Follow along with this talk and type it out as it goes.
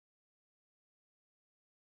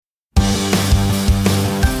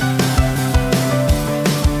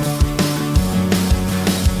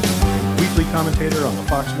commentator on the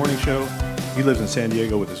Fox Morning Show. He lives in San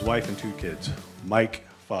Diego with his wife and 2 kids. Mike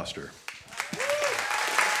Foster.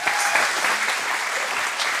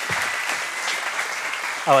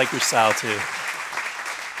 I like your style too.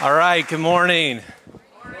 All right, good morning.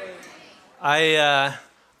 I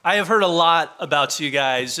have heard a lot about you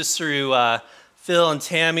guys just through Phil and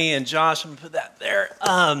Tammy and Josh. I'm gonna put that there.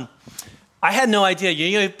 I had no idea.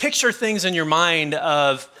 You picture things in your mind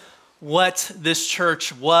of what this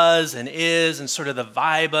church was and is and sort of the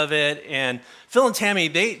vibe of it. And Phil and Tammy,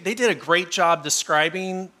 they did a great job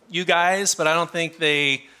describing you guys, but I don't think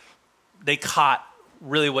they caught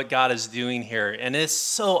really what God is doing here. And it's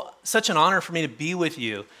such an honor for me to be with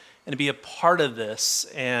you and to be a part of this.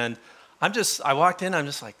 And I walked in, I'm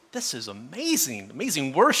just like, this is amazing.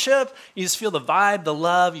 Amazing worship. You just feel the vibe, the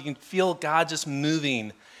love. You can feel God just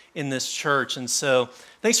moving in this church. And so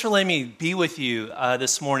thanks for letting me be with you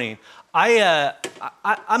this morning. I'm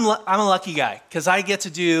a lucky guy because I get to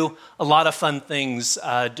do a lot of fun things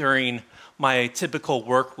during my typical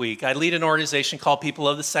work week. I lead an organization called People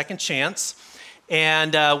of the Second Chance,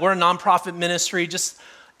 and we're a nonprofit ministry just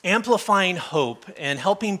amplifying hope and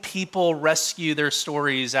helping people rescue their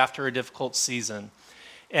stories after a difficult season.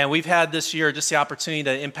 And we've had this year just the opportunity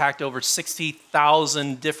to impact over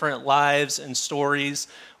 60,000 different lives and stories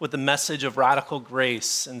with the message of radical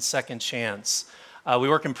grace and second chance. We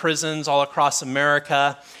work in prisons all across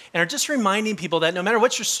America and are just reminding people that no matter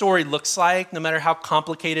what your story looks like, no matter how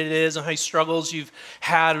complicated it is, and how many struggles you've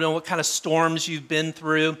had, what kind of storms you've been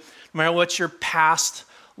through, no matter what your past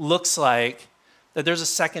looks like, that there's a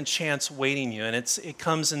second chance waiting you. And it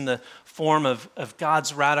comes in the form of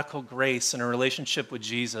God's radical grace and a relationship with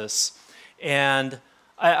Jesus. And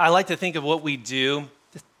I like to think of what we do,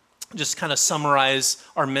 just kind of summarize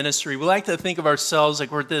our ministry. We like to think of ourselves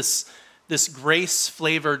like we're this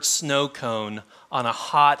grace-flavored snow cone on a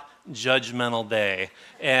hot, judgmental day.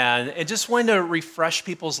 And it just wanted to refresh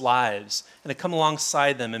people's lives and to come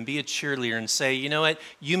alongside them and be a cheerleader and say, you know what,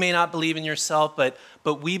 you may not believe in yourself, but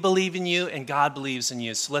we believe in you and God believes in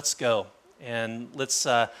you. So let's go and let's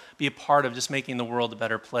be a part of just making the world a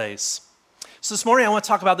better place. So this morning I want to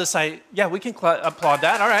talk about this. We can applaud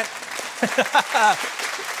that. All right.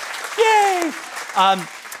 Yay!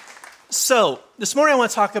 So this morning I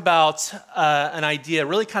want to talk about an idea,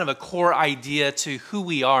 really kind of a core idea to who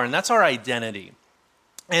we are, and that's our identity,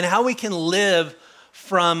 and how we can live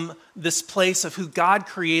from this place of who God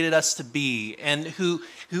created us to be, and who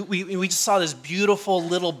we just saw this beautiful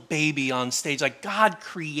little baby on stage. Like God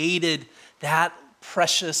created that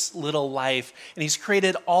precious little life, and He's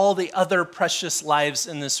created all the other precious lives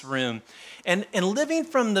in this room, and living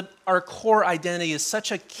from our core identity is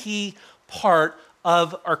such a key part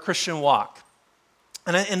of our Christian walk.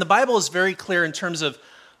 And the Bible is very clear in terms of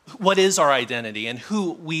what is our identity and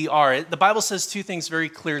who we are. The Bible says 2 things very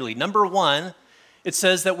clearly. Number 1, it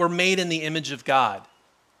says that we're made in the image of God.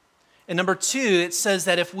 And number 2, it says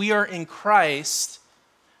that if we are in Christ,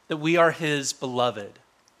 that we are His beloved.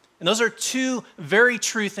 And those are 2 very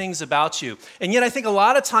true things about you. And yet I think a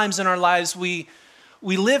lot of times in our lives we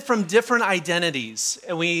live from different identities,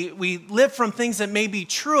 and we live from things that may be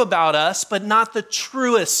true about us, but not the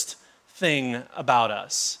truest thing about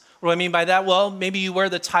us. What do I mean by that? Well, maybe you wear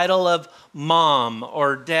the title of mom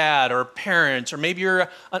or dad or parent, or maybe you're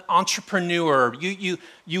an entrepreneur.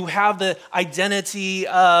 You have the identity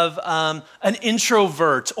of an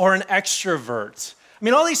introvert or an extrovert. I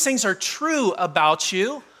mean, all these things are true about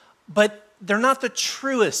you, but they're not the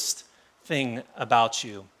truest thing about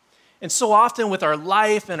you. And so often with our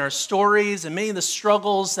life and our stories and many of the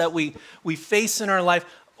struggles that we face in our life,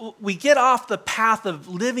 we get off the path of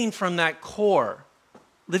living from that core,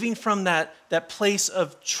 living from that place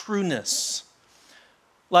of trueness.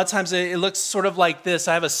 A lot of times it looks sort of like this.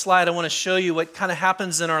 I have a slide. I want to show you what kind of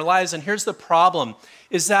happens in our lives. And here's the problem,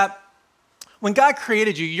 is that when God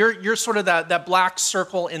created you, you're sort of that black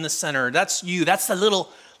circle in the center. That's you. That's the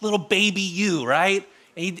little baby you, right?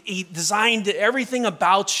 He designed everything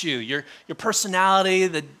about you, your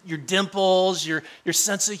personality, your dimples, your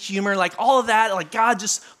sense of humor, like all of that, like God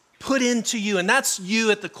just put into you, and that's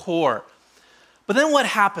you at the core. But then what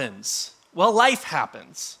happens? Well, life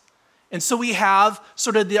happens. And so we have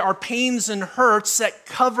sort of our pains and hurts that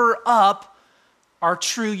cover up our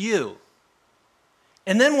true you.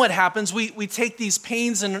 And then what happens? We take these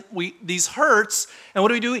pains and these hurts, and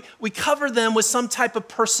what do? We cover them with some type of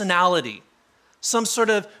personality. some sort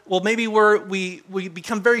of, well, maybe we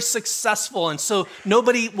become very successful, and so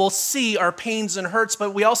nobody will see our pains and hurts,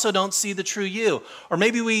 but we also don't see the true you. Or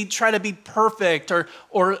maybe we try to be perfect or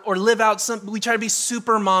live out we try to be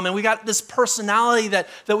super mom, and we got this personality that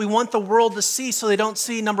we want the world to see, so they don't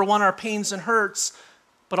see, number one, our pains and hurts,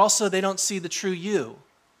 but also they don't see the true you.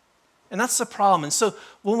 And that's the problem. And so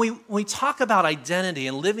when we talk about identity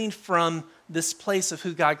and living from this place of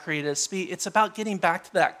who God created us to be, it's about getting back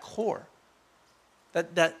to that core.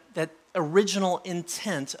 That original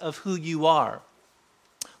intent of who you are.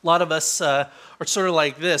 A lot of us are sort of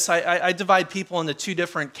like this. I divide people into two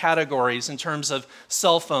different categories in terms of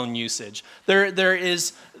cell phone usage. There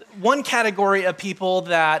is one category of people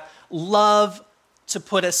that love to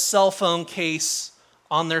put a cell phone case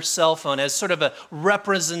on their cell phone as sort of a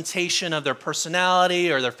representation of their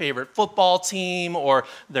personality or their favorite football team or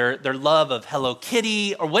their love of Hello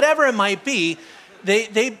Kitty or whatever it might be.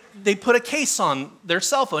 They put a case on their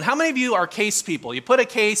cell phone. How many of you are case people? You put a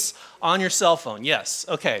case on your cell phone? Yes.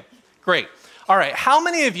 Okay, great. All right, how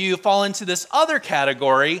many of you fall into this other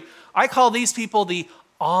category? I call these people the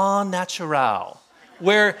au naturel,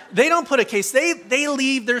 where they don't put a case. They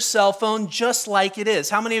leave their cell phone just like it is.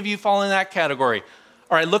 How many of you fall in that category?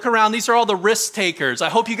 All right, look around. These are all the risk takers. I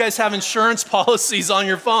hope you guys have insurance policies on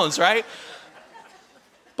your phones, right?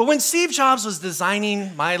 But when Steve Jobs was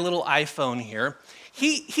designing my little iPhone here,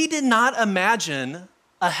 he did not imagine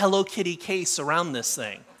a Hello Kitty case around this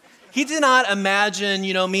thing. He did not imagine,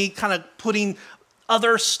 me kind of putting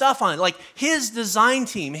other stuff on it. Like his design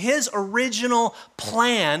team, his original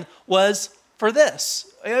plan was for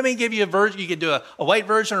this. I mean, give you a version, you could do a white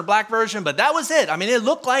version or a black version, but that was it. I mean, it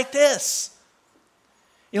looked like this.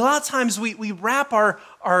 A lot of times we wrap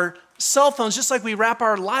our cell phones just like we wrap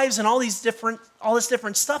our lives in all this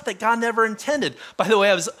different stuff that God never intended. By the way,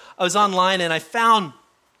 I was online and I found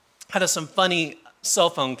some funny cell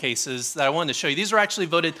phone cases that I wanted to show you. These were actually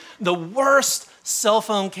voted the worst cell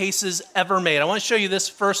phone cases ever made. I want to show you this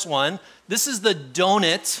first one. This is the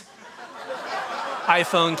donut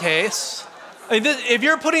iPhone case. I mean, if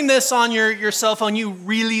you're putting this on your cell phone, you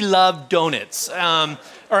really love donuts.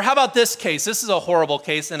 Or how about this case? This is a horrible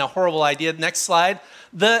case and a horrible idea. Next slide.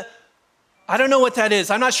 I don't know what that is.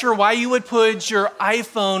 I'm not sure why you would put your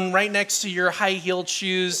iPhone right next to your high-heeled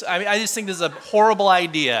shoes. I just think this is a horrible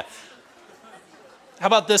idea. How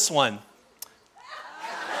about this one?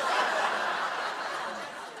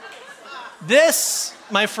 This,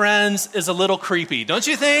 my friends, is a little creepy. Don't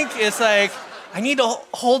you think? It's like, I need to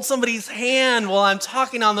hold somebody's hand while I'm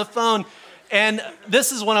talking on the phone. And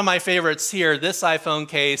this is one of my favorites here, this iPhone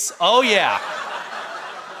case. Oh, yeah.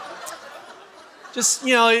 Just,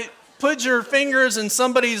 put your fingers in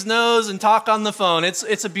somebody's nose and talk on the phone.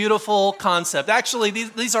 It's a beautiful concept. Actually,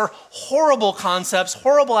 these are horrible concepts,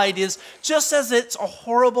 horrible ideas, just as it's a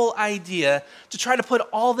horrible idea to try to put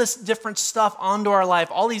all this different stuff onto our life,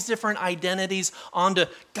 all these different identities onto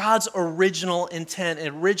God's original intent,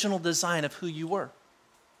 original design of who you were.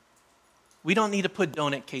 We don't need to put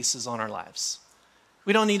donut cases on our lives.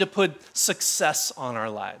 We don't need to put success on our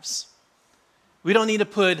lives. We don't need to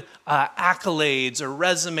put accolades or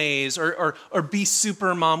resumes or be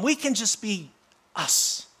super mom. We can just be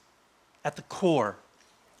us at the core.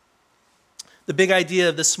 The big idea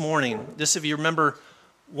of this morning, just if you remember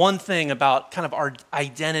one thing about kind of our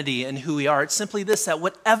identity and who we are, it's simply this, that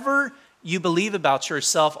whatever you believe about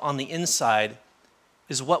yourself on the inside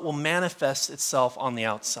is what will manifest itself on the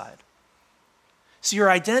outside. So your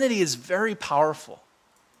identity is very powerful.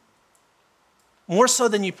 More so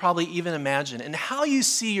than you probably even imagine. And how you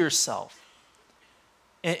see yourself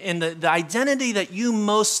and the identity that you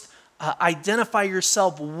most identify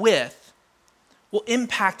yourself with will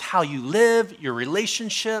impact how you live, your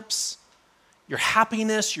relationships, your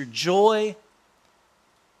happiness, your joy.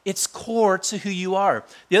 It's core to who you are.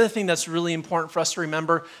 The other thing that's really important for us to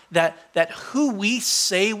remember, that who we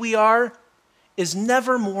say we are is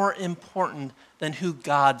never more important than who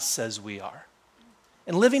God says we are.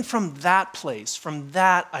 And living from that place, from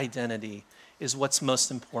that identity, is what's most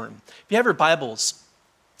important. If you have your Bibles,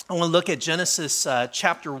 I want to look at Genesis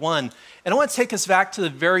chapter 1. And I want to take us back to the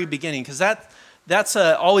very beginning, because that's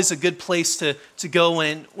always a good place to go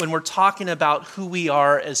when we're talking about who we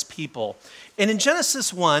are as people. And in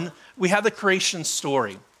Genesis 1, we have the creation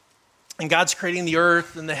story. And God's creating the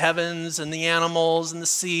earth and the heavens and the animals and the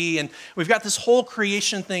sea. And we've got this whole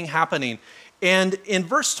creation thing happening. And in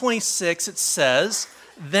verse 26, it says,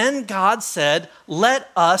 "Then God said,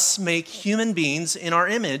 'Let us make human beings in our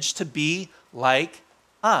image to be like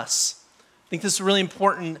us.'" I think this is a really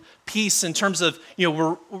important piece in terms of,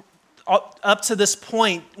 up to this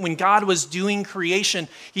point, when God was doing creation,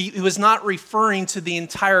 he was not referring to the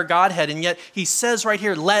entire Godhead. And yet he says right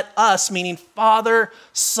here, let us, meaning Father,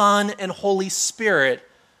 Son, and Holy Spirit,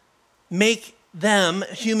 make them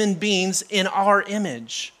human beings in our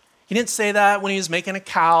image. He didn't say that when he was making a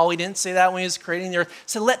cow. He didn't say that when he was creating the earth. He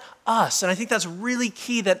said, let us. And I think that's really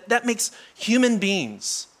key, that makes human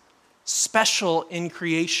beings special in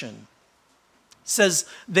creation. It says,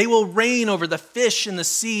 they will reign over the fish in the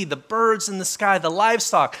sea, the birds in the sky, the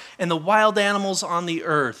livestock, and the wild animals on the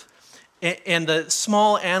earth, and the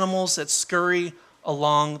small animals that scurry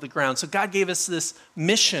along the ground. So God gave us this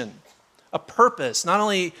mission, a purpose. Not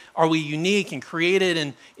only are we unique and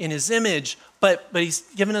created in his image, but he's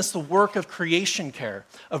given us the work of creation care,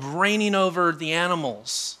 of reigning over the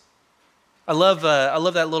animals. I love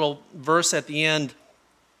that little verse at the end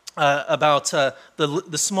about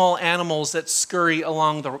the small animals that scurry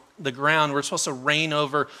along the ground. We're supposed to reign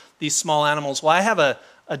over these small animals. Well, I have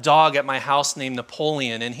a dog at my house named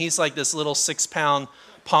Napoleon, and he's like this little 6-pound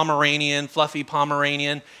Pomeranian, fluffy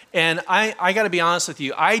Pomeranian. And I got to be honest with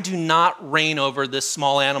you, I do not reign over this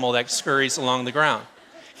small animal that scurries along the ground.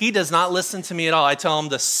 He does not listen to me at all. I tell him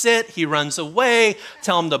to sit, he runs away.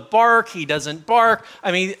 Tell him to bark, he doesn't bark.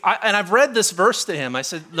 I mean, and I've read this verse to him. I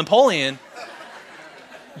said, Napoleon,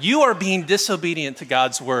 you are being disobedient to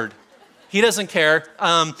God's word. He doesn't care.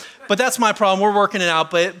 But that's my problem. We're working it out.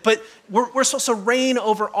 But we're supposed to reign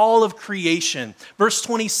over all of creation. Verse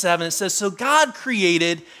 27, it says, so God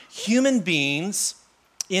created human beings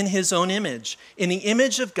in his own image. In the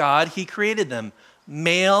image of God, he created them.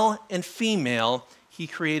 Male and female, he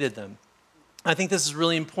created them. I think this is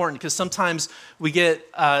really important because sometimes we get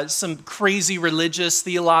some crazy religious,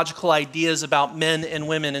 theological ideas about men and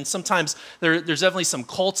women. And sometimes there's definitely some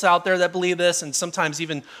cults out there that believe this, and sometimes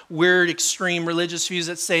even weird, extreme religious views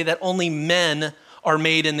that say that only men are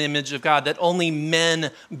made in the image of God, that only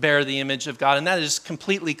men bear the image of God. And that is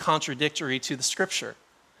completely contradictory to the scripture.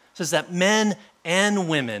 It says that men and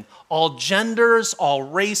women, all genders, all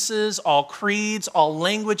races, all creeds, all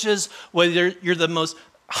languages, whether you're the most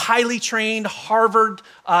highly trained, Harvard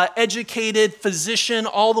educated physician,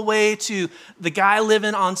 all the way to the guy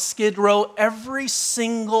living on Skid Row, every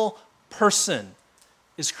single person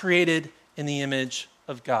is created in the image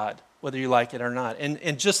of God, whether you like it or not.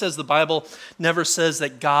 And just as the Bible never says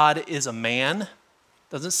that God is a man,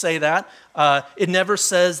 doesn't say that, it never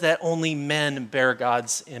says that only men bear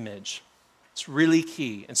God's image. It's really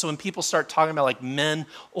key. And so when people start talking about like men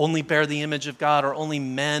only bear the image of God or only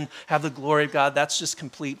men have the glory of God, that's just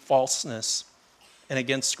complete falseness and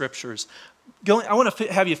against scriptures. I want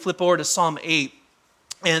to have you flip over to Psalm 8.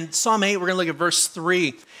 And Psalm 8, we're going to look at verse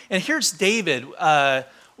 3. And here's David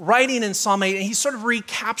writing in Psalm 8, and he's sort of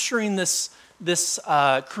recapturing this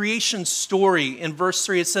creation story. In verse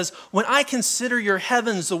 3, it says, when I consider your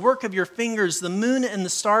heavens, the work of your fingers, the moon and the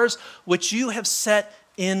stars, which you have set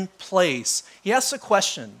in place. He asks a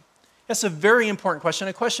question. That's a very important question,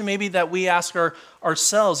 a question maybe that we ask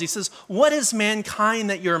ourselves. He says, what is mankind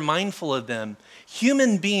that you're mindful of them?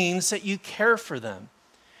 Human beings that you care for them.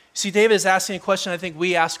 See, David is asking a question I think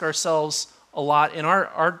we ask ourselves a lot in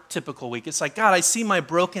our typical week. It's like, God, I see my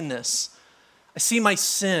brokenness. I see my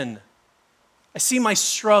sin. I see my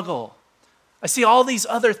struggle. I see all these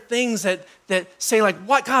other things that say like,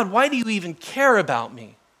 what, God, why do you even care about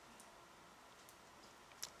me?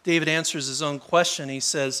 David answers his own question. He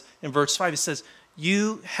says in verse 5, he says,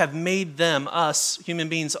 you have made them, us, human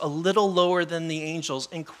beings, a little lower than the angels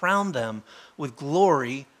and crowned them with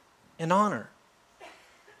glory and honor.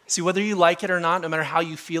 See, whether you like it or not, no matter how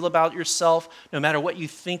you feel about yourself, no matter what you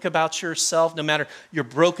think about yourself, no matter your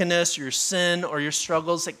brokenness, your sin, or your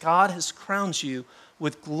struggles, that God has crowned you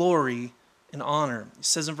with glory and honor. He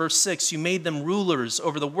says in verse 6, you made them rulers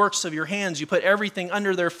over the works of your hands. You put everything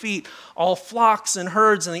under their feet, all flocks and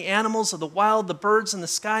herds and the animals of the wild, the birds in the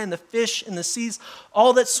sky and the fish in the seas,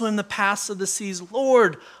 all that swim the paths of the seas.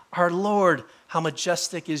 Lord, our Lord, how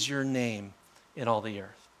majestic is your name in all the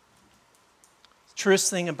earth. The truest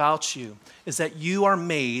thing about you is that you are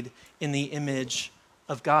made in the image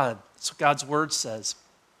of God. That's what God's word says.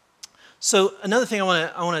 So another thing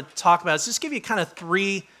I want to talk about is just give you kind of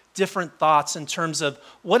 3 different thoughts in terms of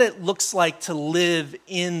what it looks like to live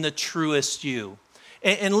in the truest you.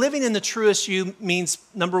 And living in the truest you means,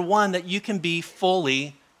 number 1, that you can be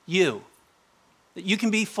fully you. That you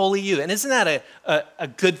can be fully you. And isn't that a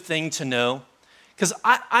good thing to know? Because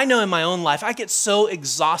I know in my own life, I get so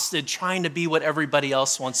exhausted trying to be what everybody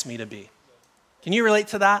else wants me to be. Can you relate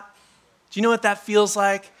to that? Do you know what that feels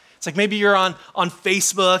like? It's like maybe you're on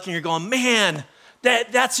Facebook and you're going, man,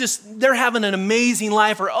 That's just, they're having an amazing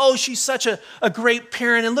life, or, oh, she's such a great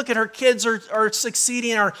parent, and look at her kids are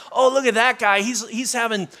succeeding, or, oh, look at that guy, he's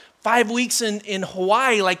having 5 weeks in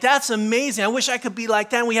Hawaii. Like, that's amazing. I wish I could be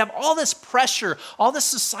like that. And we have all this pressure, all this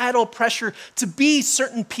societal pressure to be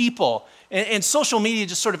certain people. And social media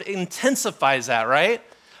just sort of intensifies that, right?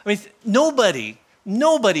 I mean,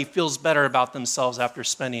 nobody feels better about themselves after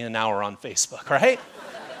spending an hour on Facebook, right?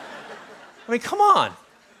 I mean, come on.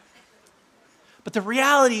 But the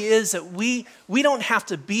reality is that we don't have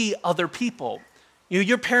to be other people.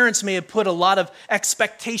 Your parents may have put a lot of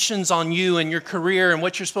expectations on you and your career and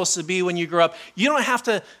what you're supposed to be when you grow up. You don't have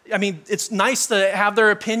to, I mean, it's nice to have their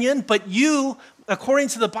opinion, but you, according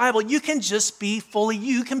to the Bible, you can just be fully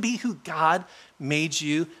you. You can be who God made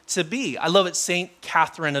you to be. I love what St.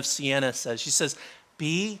 Catherine of Siena says. She says,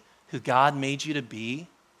 be who God made you to be,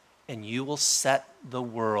 and you will set the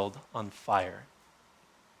world on fire.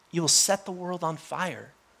 You will set the world on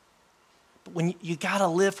fire. But when you got to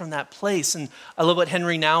live from that place, and I love what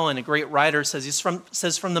Henry Nouwen, a great writer, says. He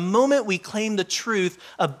says, from the moment we claim the truth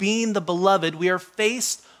of being the beloved, we are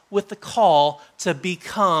faced with the call to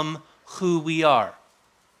become who we are.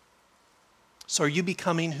 So are you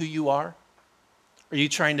becoming who you are? Or are you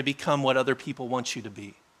trying to become what other people want you to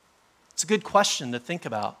be? It's a good question to think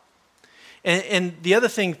about. And the other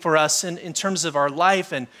thing for us in terms of our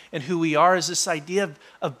life and who we are is this idea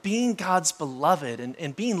of being God's beloved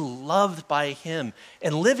and being loved by him.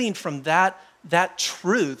 And living from that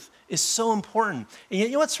truth is so important. And you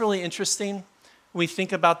know what's really interesting when we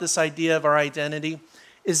think about this idea of our identity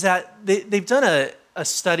is that they've done a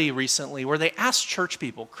study recently where they asked church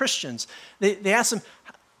people, Christians, they asked them,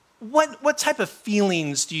 what type of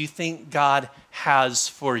feelings do you think God has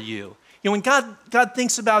for you? You know, when God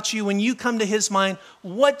thinks about you, when you come to his mind,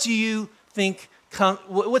 what do you think,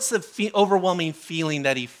 what's the overwhelming feeling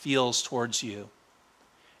that he feels towards you?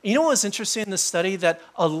 And you know what was interesting in this study? That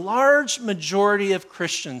a large majority of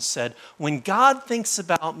Christians said, when God thinks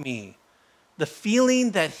about me, the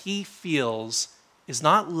feeling that he feels is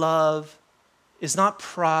not love, is not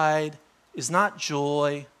pride, is not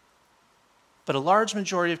joy, but a large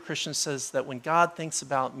majority of Christians says that when God thinks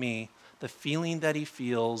about me, the feeling that he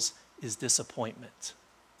feels is disappointment.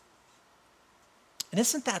 And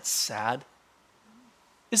isn't that sad?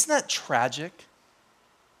 Isn't that tragic?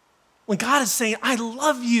 When God is saying, I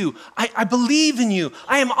love you, I believe in you,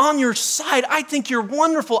 I am on your side, I think you're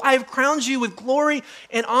wonderful, I have crowned you with glory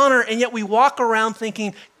and honor, and yet we walk around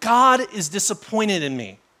thinking, God is disappointed in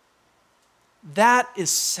me. That is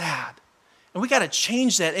sad. And we got to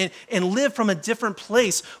change that and live from a different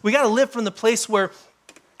place. We got to live from the place where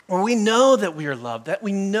we know that we are loved, that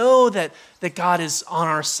we know that God is on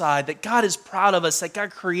our side, that God is proud of us, that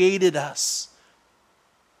God created us.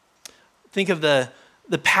 Think of the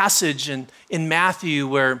passage in Matthew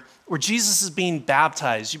where Jesus is being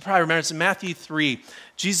baptized. You probably remember it's in Matthew 3.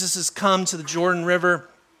 Jesus has come to the Jordan River,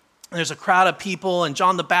 and there's a crowd of people, and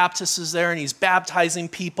John the Baptist is there, and he's baptizing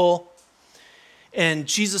people. And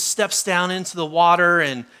Jesus steps down into the water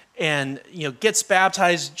and gets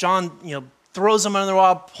baptized. John, throws him under the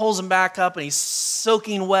water, pulls him back up, and he's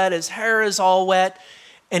soaking wet. His hair is all wet,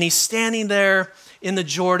 and he's standing there in the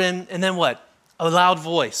Jordan. And then what? A loud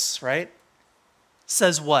voice, right?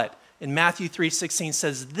 Says what? In Matthew 3:16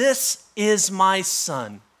 says, "This is my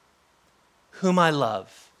son, whom I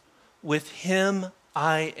love. With him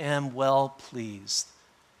I am well pleased."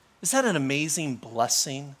 Is that an amazing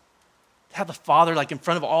blessing? To have the Father like in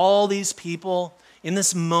front of all these people in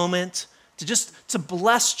this moment, to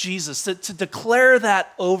bless Jesus, to declare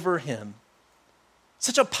that over him.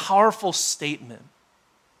 Such a powerful statement.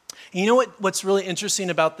 And you know what's really interesting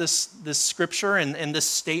about this scripture and this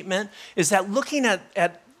statement is that looking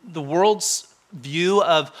at the world's view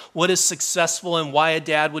of what is successful and why a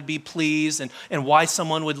dad would be pleased and why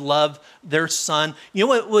someone would love their son, you know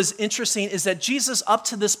what was interesting is that Jesus up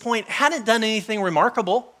to this point hadn't done anything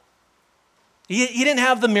remarkable. He didn't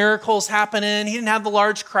have the miracles happening. He didn't have the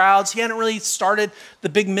large crowds. He hadn't really started the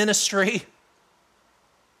big ministry.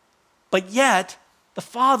 But yet, the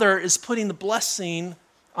Father is putting the blessing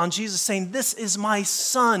on Jesus, saying, "This is my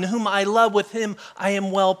son, whom I love. With him I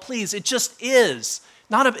am well pleased." It just is.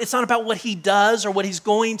 It's not about what he does or what he's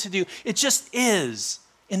going to do. It just is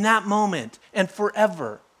in that moment and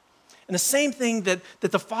forever. And the same thing that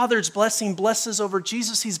the Father's blessing blesses over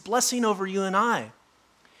Jesus, he's blessing over you and I.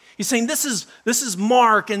 He's saying, this is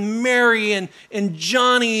Mark and Mary and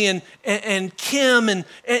Johnny and Kim, and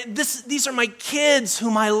these are my kids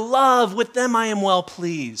whom I love. With them I am well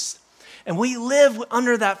pleased. And we live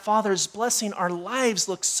under that Father's blessing. Our lives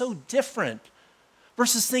look so different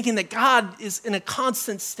versus thinking that God is in a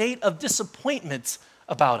constant state of disappointment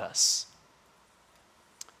about us.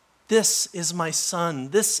 This is my son,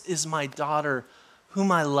 this is my daughter,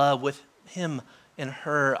 whom I love. With him and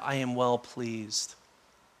her I am well pleased.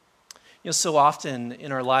 You know, so often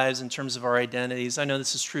in our lives, in terms of our identities, I know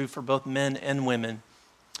this is true for both men and women,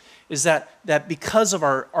 is that because of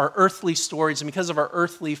our earthly stories and because of our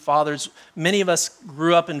earthly fathers, many of us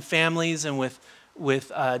grew up in families and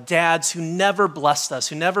with dads who never blessed us,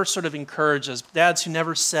 who never sort of encouraged us, dads who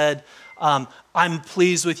never said, I'm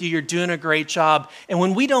pleased with you, you're doing a great job. And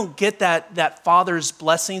when we don't get that father's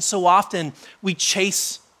blessing, so often we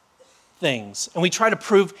chase things and we try to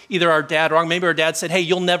prove either our dad wrong. Maybe our dad said, hey,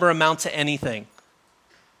 you'll never amount to anything.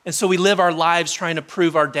 And so we live our lives trying to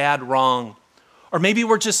prove our dad wrong. Or maybe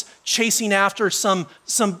we're just chasing after some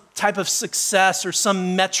type of success or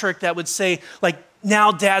some metric that would say, like,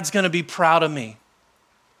 now dad's going to be proud of me.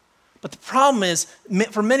 But the problem is,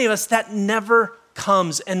 for many of us, that never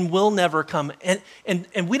comes and will never come.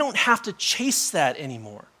 And we don't have to chase that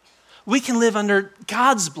anymore. We can live under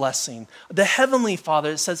God's blessing. The Heavenly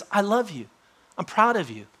Father says, I love you. I'm proud of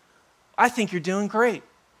you. I think you're doing great.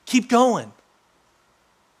 Keep going.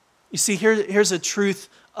 You see, here's a truth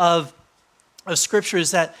of Scripture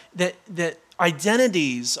is that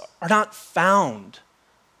identities are not found.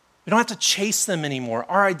 We don't have to chase them anymore.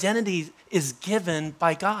 Our identity is given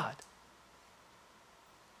by God.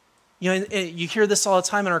 You know, you hear this all the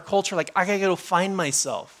time in our culture, like, I gotta go find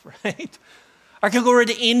myself, right? I could go over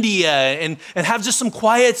to India and have just some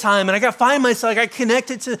quiet time, and I gotta find myself, I gotta connect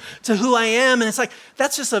it to who I am, and it's like,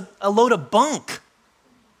 that's just a load of bunk.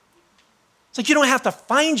 It's like you don't have to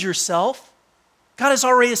find yourself. God has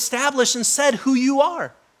already established and said who you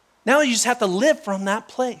are. Now you just have to live from that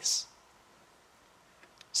place.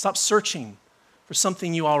 Stop searching for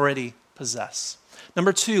something you already possess.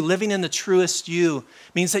 Number 2, living in the truest you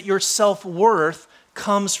means that your self-worth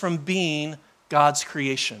comes from being God's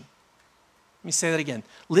creation. Let me say that again.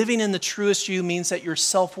 Living in the truest you means that your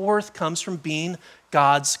self-worth comes from being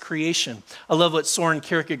God's creation. I love what Soren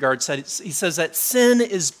Kierkegaard said. He says that sin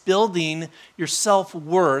is building your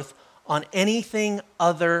self-worth on anything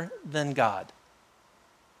other than God.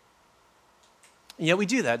 And yet we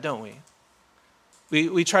do that, don't we?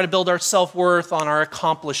 We try to build our self-worth on our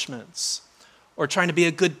accomplishments, or trying to be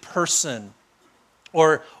a good person,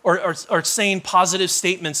 or saying positive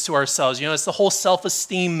statements to ourselves. You know, it's the whole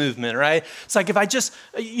self-esteem movement, right? It's like if I just,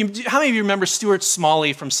 how many of you remember Stuart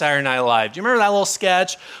Smalley from Saturday Night Live? Do you remember that little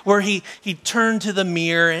sketch where he turned to the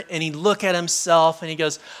mirror and he'd look at himself and he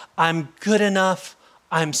goes, I'm good enough,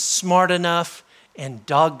 I'm smart enough, and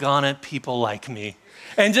doggone it, people like me.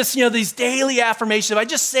 And just, you know, these daily affirmations, if I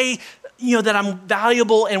just say, you know, that I'm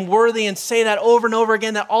valuable and worthy and say that over and over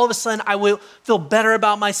again, that all of a sudden I will feel better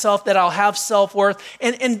about myself, that I'll have self-worth.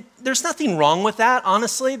 And there's nothing wrong with that,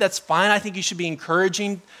 honestly. That's fine. I think you should be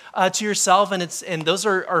encouraging to yourself, and those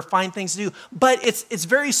are fine things to do. But it's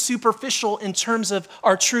very superficial in terms of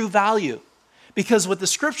our true value. Because what the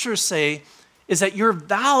scriptures say is that your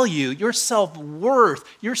value, your self-worth,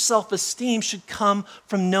 your self-esteem should come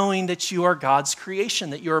from knowing that you are God's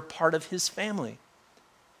creation, that you're a part of his family.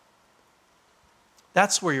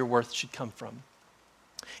 That's where your worth should come from.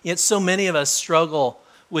 Yet so many of us struggle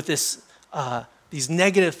with these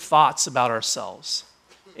negative thoughts about ourselves.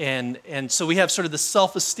 And so we have sort of the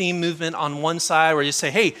self-esteem movement on one side where you say,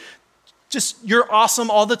 hey, just you're awesome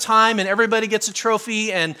all the time and everybody gets a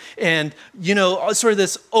trophy and you know, sort of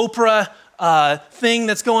this Oprah thing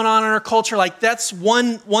that's going on in our culture. Like that's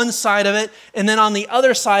one side of it. And then on the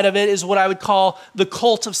other side of it is what I would call the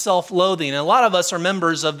cult of self-loathing. And a lot of us are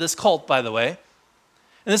members of this cult, by the way.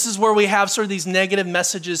 And this is where we have sort of these negative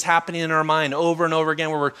messages happening in our mind over and over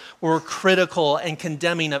again, where we're critical and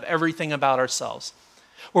condemning of everything about ourselves.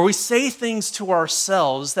 Where we say things to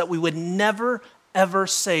ourselves that we would never, ever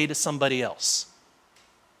say to somebody else.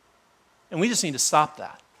 And we just need to stop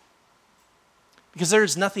that. Because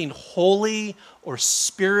there's nothing holy or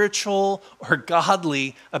spiritual or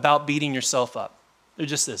godly about beating yourself up. There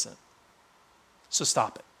just isn't. So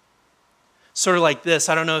stop it. Sort of like this.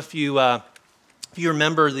 I don't know if you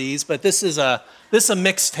remember these, but this is a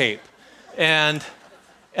mixtape. And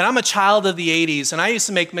I'm a child of the 80s, and I used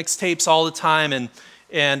to make mixtapes all the time. And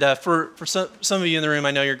for some of you in the room,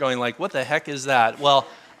 I know you're going like, what the heck is that? Well,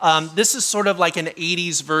 this is sort of like an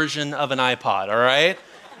 80s version of an iPod, all right?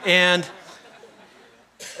 And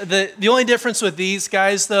the only difference with these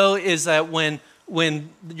guys, though, is that when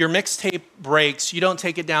your mixtape breaks, you don't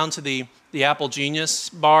take it down to the Apple Genius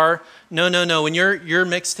bar. No. When your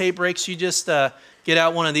mixtape breaks, you just get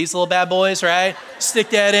out one of these little bad boys, right?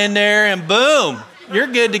 Stick that in there, and boom, you're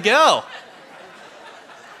good to go.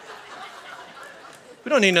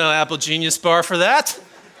 don't need no Apple Genius Bar for that.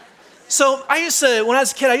 So when I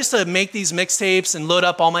was a kid, I used to make these mixtapes and load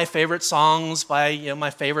up all my favorite songs by, my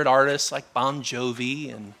favorite artists like Bon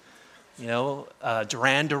Jovi and,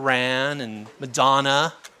 Duran Duran and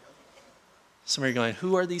Madonna. Some of you are going,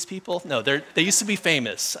 who are these people? No, they used to be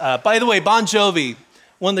famous. By the way, Bon Jovi,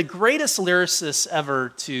 one of the greatest lyricists ever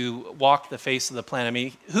to walk the face of the planet. I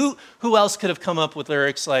mean, who else could have come up with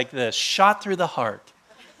lyrics like this? Shot through the heart,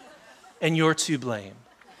 and you're to blame.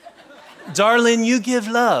 Darling, you give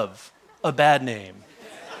love a bad name.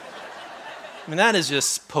 I mean, that is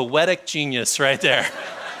just poetic genius right there.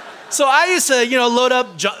 So I used to, load up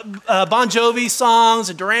Bon Jovi songs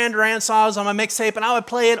and Duran Duran songs on my mixtape, and I would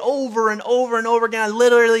play it over and over and over again. I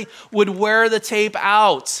literally would wear the tape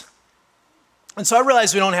out. And so I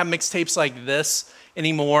realized we don't have mixtapes like this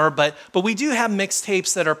anymore, but we do have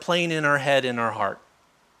mixtapes that are playing in our head, in our heart.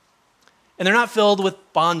 And they're not filled with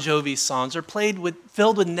Bon Jovi songs. They're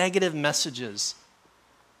filled with negative messages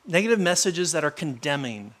that are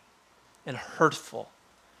condemning and hurtful.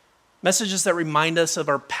 Messages that remind us of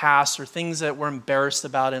our past or things that we're embarrassed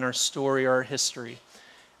about in our story or our history.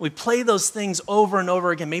 We play those things over and over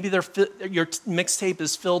again. Maybe your mixtape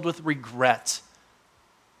is filled with regret.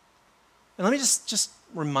 And let me just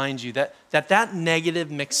remind you that negative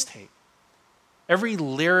mixtape, every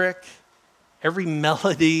lyric, every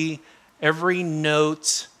melody, every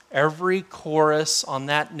note, every chorus on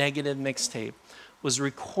that negative mixtape was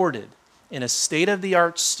recorded in a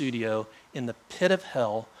state-of-the-art studio in the pit of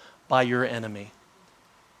hell by your enemy.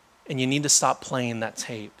 And you need to stop playing that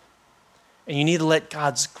tape. And you need to let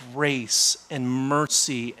God's grace and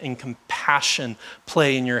mercy and compassion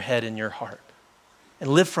play in your head and your heart. And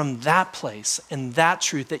live from that place and that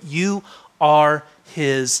truth that you are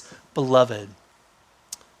his beloved.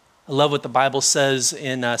 I love what the Bible says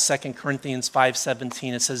in 2 Corinthians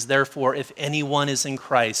 5:17. It says, therefore, if anyone is in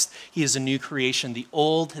Christ, he is a new creation. The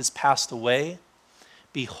old has passed away.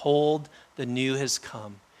 Behold, the new has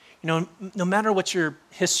come. No matter what your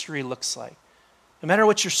history looks like, no matter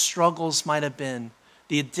what your struggles might have been,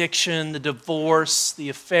 the addiction, the divorce, the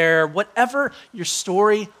affair, whatever your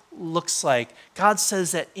story looks like, God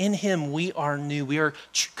says that in him we are new. We are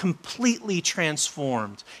completely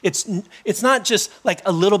transformed. It's not just like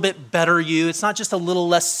a little bit better you. It's not just a little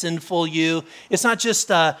less sinful you. It's not just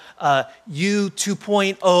you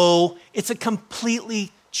 2.0. It's a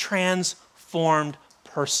completely transformed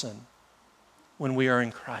person when we are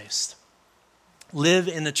in Christ. Live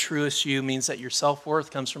in the truest you means that your self-worth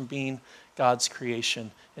comes from being God's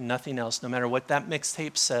creation and nothing else. No matter what that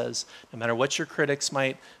mixtape says, no matter what your critics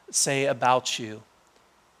might say about you,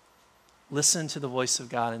 listen to the voice of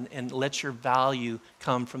God and let your value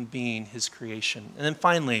come from being his creation. And then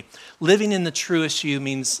finally, living in the truest you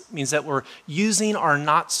means that we're using our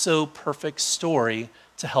not so perfect story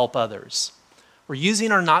to help others. We're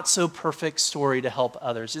using our not so perfect story to help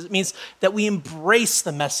others. It means that we embrace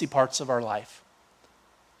the messy parts of our life,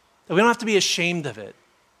 that we don't have to be ashamed of it.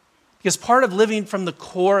 Because part of living from the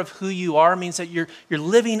core of who you are means that you're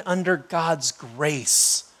living under God's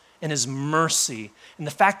grace and his mercy, and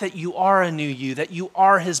the fact that you are a new you, that you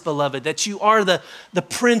are his beloved, that you are the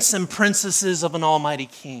prince and princesses of an almighty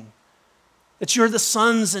king, that you're the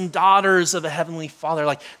sons and daughters of a heavenly Father.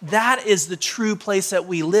 Like, that is the true place that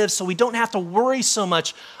we live, so we don't have to worry so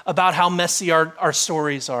much about how messy our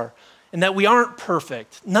stories are, and that we aren't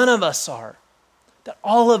perfect. None of us are. That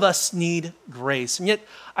all of us need grace. And yet,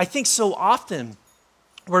 I think so often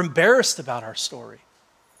we're embarrassed about our story.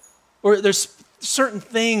 Or there's certain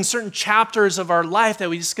things, certain chapters of our life that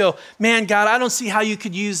we just go, man, God, I don't see how you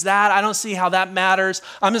could use that. I don't see how that matters.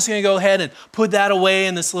 I'm just going to go ahead and put that away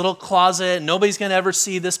in this little closet. And nobody's going to ever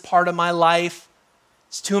see this part of my life.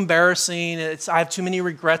 It's too embarrassing. I have too many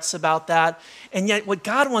regrets about that. And yet what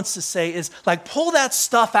God wants to say is, like, pull that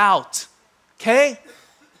stuff out, okay?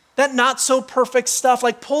 That not so perfect stuff,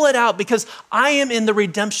 like, pull it out, because I am in the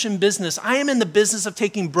redemption business. I am in the business of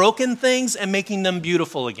taking broken things and making them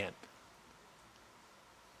beautiful again.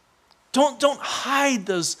 Don't hide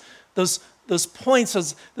those points,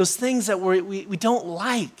 those things that we don't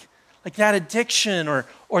like that addiction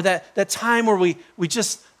or that time where we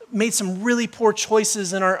just made some really poor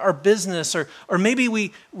choices in our business, or maybe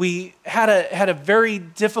we had a very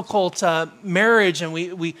difficult marriage and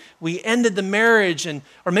we ended the marriage,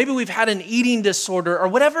 or maybe we've had an eating disorder, or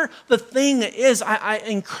whatever the thing is. I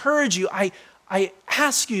encourage you, I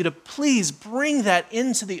ask you to please bring that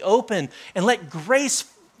into the open and let grace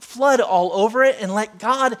flood all over it, and let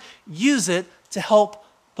God use it to help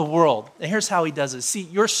the world. And here's how he does it. See,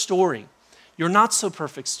 your story, your not so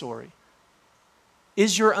perfect story,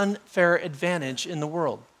 is your unfair advantage in the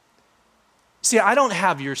world. See, I don't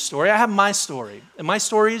have your story. I have my story. And my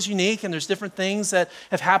story is unique, and there's different things that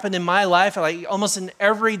have happened in my life. Like almost in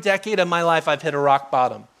every decade of my life, I've hit a rock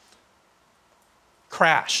bottom.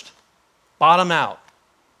 Crashed. Bottom out.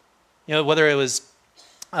 Whether it was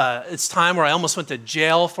it's time where I almost went to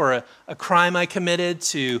jail for a crime I committed,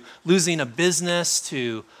 to losing a business,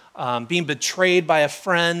 to being betrayed by a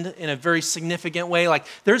friend in a very significant way. Like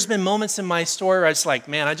there's been moments in my story where it's like,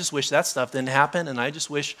 man, I just wish that stuff didn't happen, and I just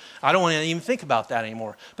wish I don't want to even think about that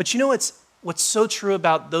anymore. But you know what's so true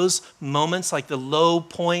about those moments, like the low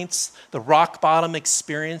points, the rock bottom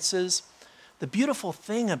experiences? The beautiful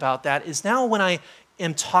thing about that is now when I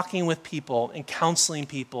am talking with people and counseling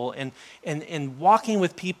people and walking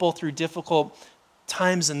with people through difficult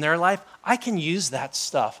times in their life, I can use that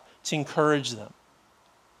stuff to encourage them.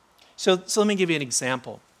 So let me give you an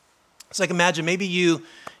example. It's like imagine maybe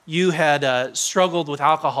you had struggled with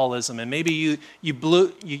alcoholism, and maybe you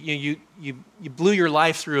blew your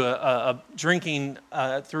life through a drinking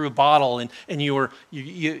through a bottle, and you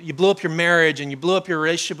blew up your marriage, and you blew up your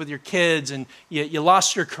relationship with your kids, and you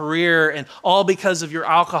lost your career, and all because of your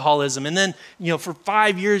alcoholism. And then for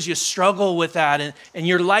 5 years you struggle with that, and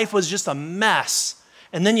your life was just a mess.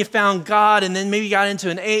 And then you found God, and then maybe you got into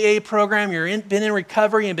an AA program. Been in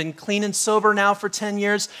recovery and been clean and sober now for 10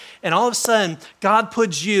 years. And all of a sudden, God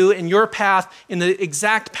puts you in your path, in the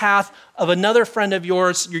exact path of another friend of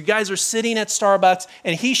yours. You guys are sitting at Starbucks,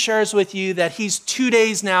 and he shares with you that he's 2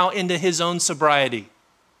 days now into his own sobriety.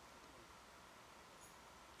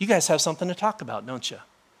 You guys have something to talk about, don't you?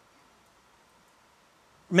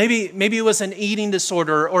 Maybe it was an eating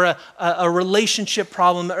disorder or a relationship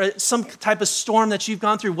problem or some type of storm that you've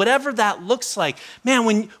gone through. Whatever that looks like,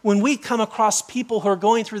 man, when we come across people who are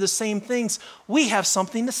going through the same things, we have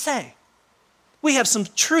something to say. We have some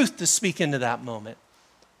truth to speak into that moment.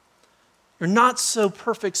 Your not so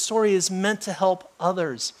perfect story is meant to help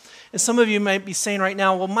others. And some of you might be saying right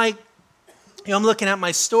now, well, Mike, I'm looking at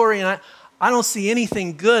my story and I don't see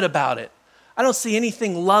anything good about it. I don't see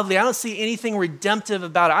anything lovely. I don't see anything redemptive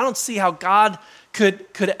about it. I don't see how God could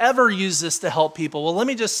ever use this to help people. Well, let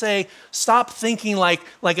me just say, stop thinking like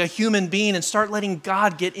a human being and start letting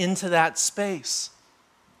God get into that space.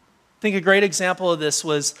 I think a great example of this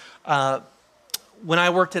was when I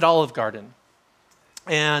worked at Olive Garden.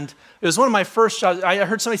 And it was one of my first jobs. I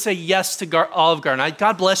heard somebody say yes to Olive Garden.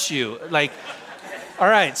 God bless you. All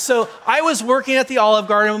right, so I was working at the Olive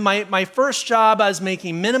Garden. My first job, I was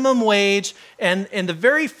making minimum wage, and the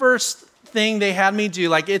very first thing they had me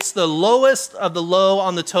do, it's the lowest of the low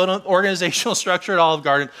on the total organizational structure at Olive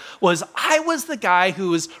Garden, was I was the guy who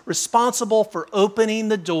was responsible for opening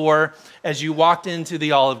the door as you walked into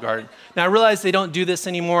the Olive Garden. Now, I realize they don't do this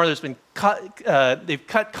anymore. There's been they've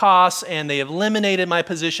cut costs and they have eliminated my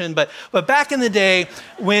position. But back in the day,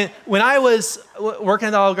 when I was working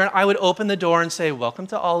at the Olive Garden, I would open the door and say, "Welcome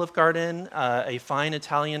to Olive Garden, a fine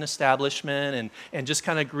Italian establishment," and just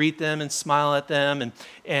kind of greet them and smile at them.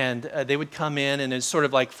 And they would come in, and it's sort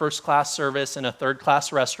of like first class service in a third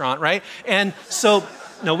class restaurant, right? And so,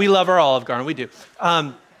 no, we love our Olive Garden, we do.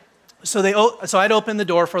 So I'd open the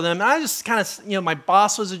door for them. And I just kind of, my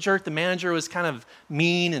boss was a jerk. The manager was kind of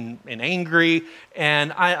mean and angry.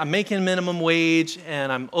 And I'm making minimum wage,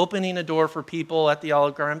 and I'm opening a door for people at the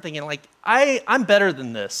Olive Garden. I'm thinking, I'm better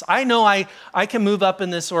than this. I know I can move up in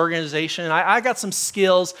this organization. I got some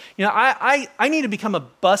skills. I need to become a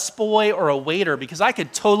busboy or a waiter because I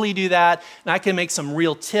could totally do that. And I can make some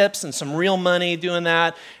real tips and some real money doing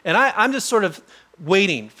that. And I'm just sort of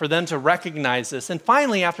waiting for them to recognize this. And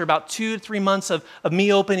finally, after about 2 to 3 months of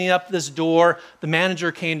me opening up this door, the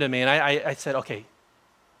manager came to me and I said, "Okay,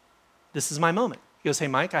 this is my moment." He goes, "Hey,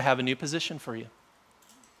 Mike, I have a new position for you."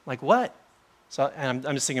 I'm like, "What?" So and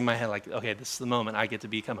I'm just thinking in my head, okay, this is the moment. I get to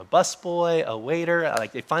become a busboy, a waiter.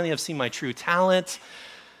 They finally have seen my true talent.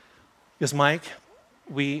 He goes, "Mike,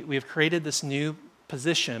 we have created this new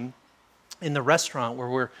position in the restaurant where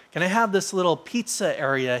we're going to have this little pizza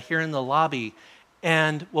area here in the lobby.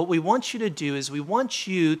 And what we want you to do is we want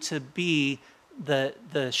you to be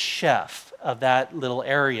the chef of that little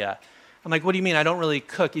area." I'm like, "What do you mean? I don't really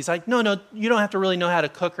cook." He's like, No, you don't have to really know how to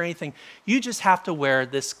cook or anything. You just have to wear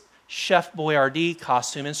this Chef Boyardee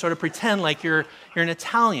costume and sort of pretend like you're an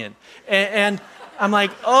Italian." And I'm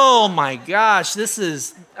like, "Oh my gosh, this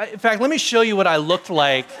is..." In fact, let me show you what I looked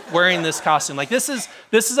like wearing this costume. This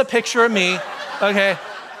is a picture of me, okay?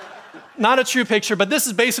 Not a true picture, but this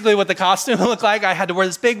is basically what the costume looked like. I had to wear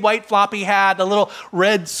this big white floppy hat, a little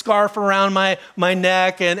red scarf around my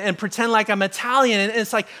neck, and pretend like I'm Italian. And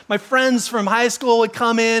it's like my friends from high school would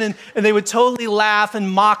come in, and they would totally laugh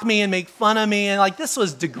and mock me and make fun of me. And this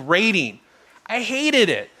was degrading. I hated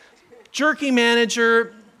it. jerky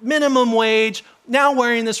manager, minimum wage, now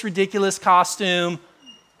wearing this ridiculous costume.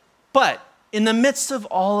 But in the midst of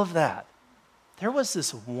all of that, there was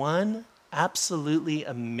this one absolutely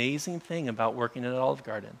amazing thing about working at Olive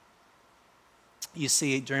Garden. You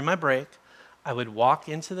see, during my break, I would walk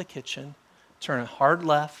into the kitchen, turn a hard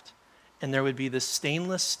left, and there would be this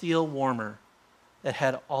stainless steel warmer that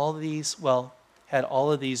had all of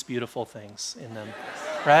these beautiful things in them,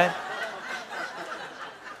 right?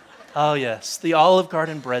 Oh yes, the Olive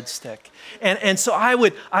Garden breadstick. And so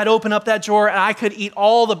I'd open up that drawer and I could eat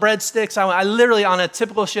all the breadsticks. I literally, on a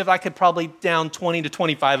typical shift, I could probably down 20 to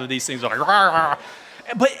 25 of these things. Like, rah, rah.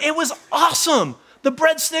 But it was awesome. The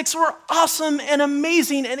breadsticks were awesome and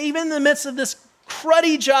amazing. And even in the midst of this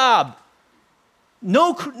cruddy job,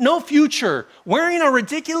 no future, wearing a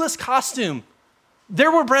ridiculous costume, there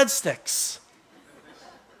were breadsticks.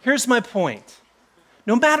 Here's my point.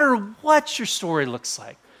 No matter what your story looks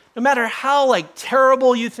like, no matter how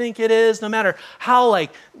terrible you think it is, no matter how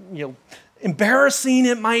embarrassing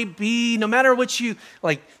it might be, no matter what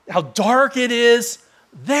how dark it is,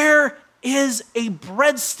 there is a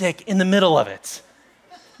breadstick in the middle of it.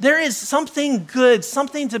 There is something good,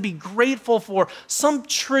 something to be grateful for, some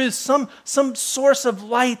truth, some source of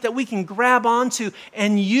light that we can grab onto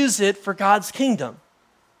and use it for God's kingdom.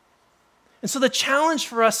 And so the challenge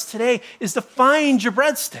for us today is to find your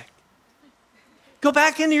breadstick. Go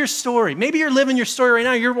back into your story. Maybe you're living your story right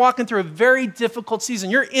now. You're walking through a very difficult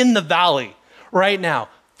season. You're in the valley right now.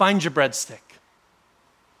 Find your breadstick.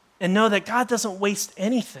 And know that God doesn't waste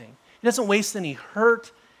anything. He doesn't waste any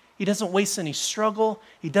hurt. He doesn't waste any struggle.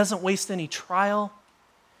 He doesn't waste any trial.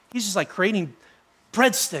 He's just creating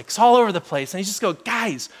breadsticks all over the place. And he just goes,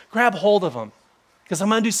 guys, grab hold of them because I'm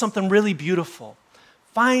going to do something really beautiful.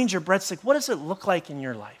 Find your breadstick. What does it look like in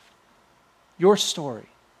your life? Your story.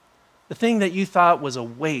 The thing that you thought was a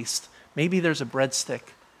waste, maybe there's a breadstick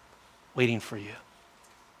waiting for you.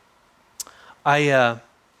 I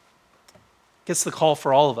guess the call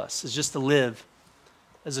for all of us is just to live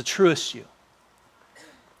as a truest you.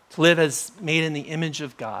 To live as made in the image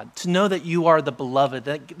of God. To know that you are the beloved,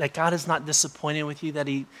 that God is not disappointed with you, that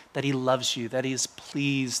he loves you, that he is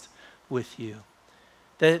pleased with you.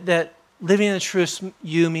 That living in the truest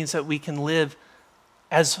you means that we can live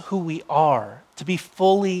as who we are, to be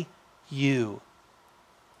fully you.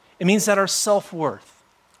 It means that our self-worth,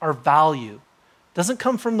 our value, doesn't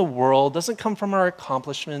come from the world, doesn't come from our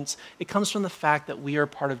accomplishments. It comes from the fact that we are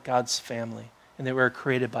part of God's family and that we are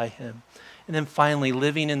created by him. And then finally,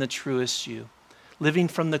 living in the truest you. Living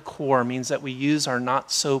from the core means that we use our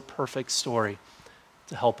not so perfect story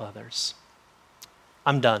to help others.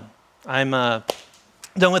 I'm done. I'm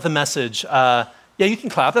done with the message. Yeah, you can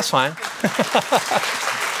clap, that's fine.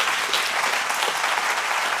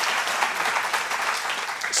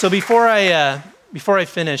 So before I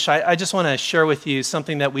finish, I just want to share with you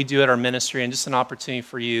something that we do at our ministry and just an opportunity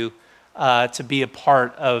for you to be a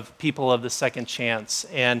part of People of the Second Chance.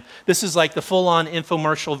 And this is like the full-on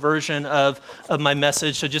infomercial version of my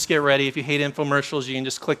message, so just get ready. If you hate infomercials, you can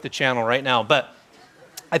just click the channel right now. But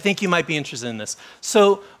I think you might be interested in this.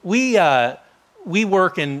 So we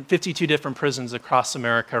work in 52 different prisons across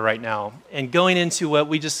America right now, and going into what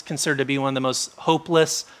we just consider to be one of the most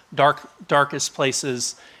hopeless, darkest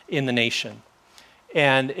places in the nation.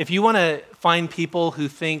 And if you want to find people who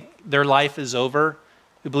think their life is over,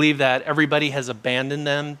 who believe that everybody has abandoned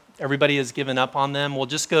them, everybody has given up on them, well,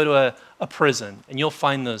 just go to a prison and you'll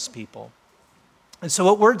find those people. And so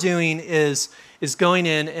what we're doing is going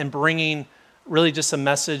in and bringing really just a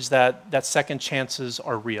message that second chances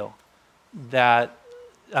are real, that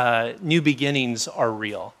new beginnings are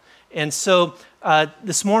real. And so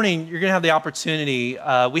this morning, you're going to have the opportunity.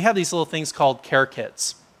 We have these little things called care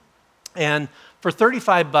kits. And for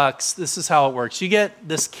 $35, this is how it works. You get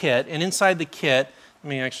this kit, and inside the kit, let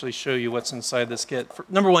me actually show you what's inside this kit.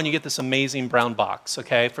 Number one, you get this amazing brown box,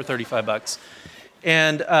 okay, for $35.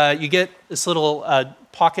 And you get this little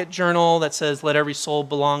pocket journal that says, "Let every soul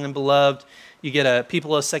belong and beloved." You get a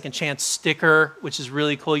People of Second Chance sticker, which is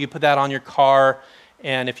really cool. You put that on your car.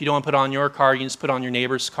 And if you don't want to put it on your car, you can just put it on your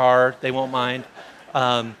neighbor's car. They won't mind.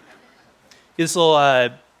 This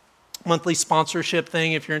little monthly sponsorship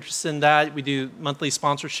thing, if you're interested in that, we do monthly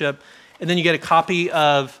sponsorship. And then you get a copy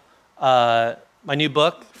of my new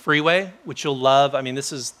book, Freeway, which you'll love. I mean,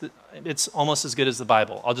 it's almost as good as the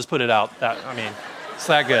Bible. I'll just put it out. It's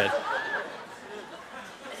that good.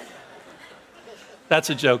 That's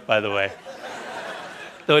a joke, by the way.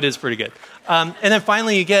 Though it is pretty good. And then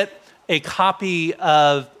finally, you get a copy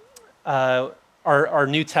of our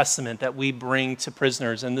New Testament that we bring to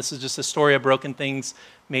prisoners. And this is just a story of broken things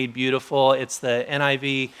made beautiful. It's the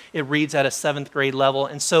NIV. It reads at a 7th grade level.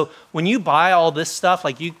 And so when you buy all this stuff,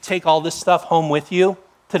 like you take all this stuff home with you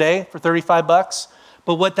today for $35,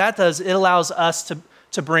 but what that does, it allows us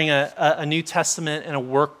to bring a New Testament and a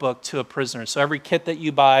workbook to a prisoner. So every kit that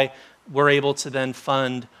you buy, we're able to then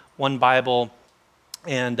fund one Bible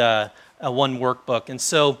and one workbook. And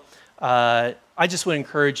so I just would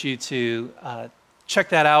encourage you to check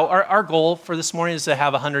that out. Our goal for this morning is to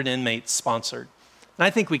have 100 inmates sponsored. And I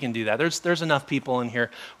think we can do that. There's enough people in here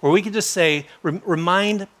where we can just say,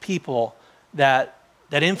 remind people that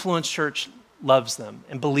Influence Church loves them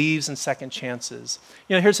and believes in second chances.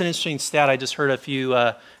 You know, here's an interesting stat I just heard a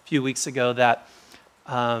few weeks ago that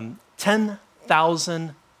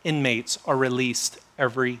 10,000 inmates are released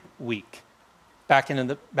every week back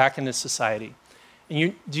into society.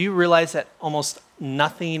 And do you realize that almost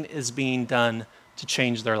nothing is being done to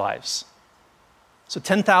change their lives? So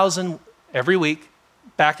 10,000 every week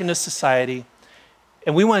back into society,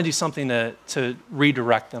 and we want to do something to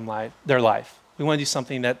redirect their life. We want to do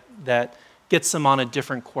something that gets them on a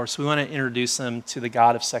different course. We want to introduce them to the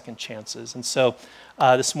God of second chances. And so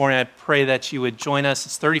this morning I pray that you would join us.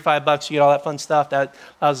 It's $35. You get all that fun stuff. That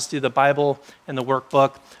allows us to do the Bible and the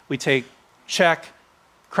workbook. We take check,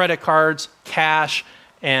 credit cards, cash,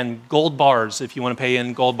 and gold bars if you want to pay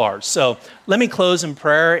in gold bars. So let me close in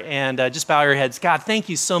prayer and just bow your heads. God, thank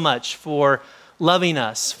you so much for loving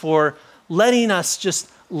us, for letting us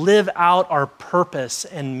just live out our purpose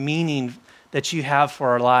and meaning that you have for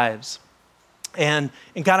our lives. And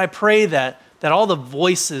God, I pray that all the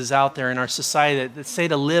voices out there in our society that say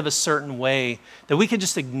to live a certain way, that we could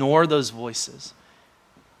just ignore those voices.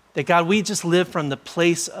 That God, we just live from the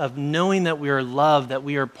place of knowing that we are loved, that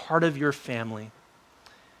we are part of your family.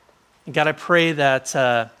 And God, I pray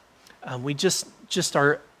that we just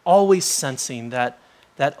are always sensing that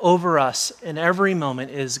over us in every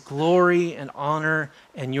moment is glory and honor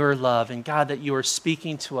and your love. And God, that you are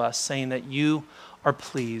speaking to us, saying that you are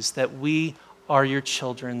pleased, that we are your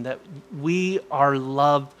children, that we are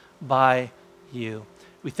loved by you.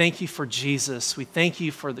 We thank you for Jesus. We thank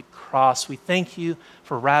you for the cross. We thank you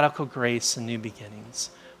for radical grace and new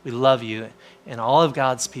beginnings. We love you. And all of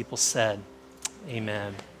God's people said,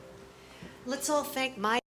 amen. Let's all thank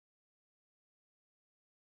Mike.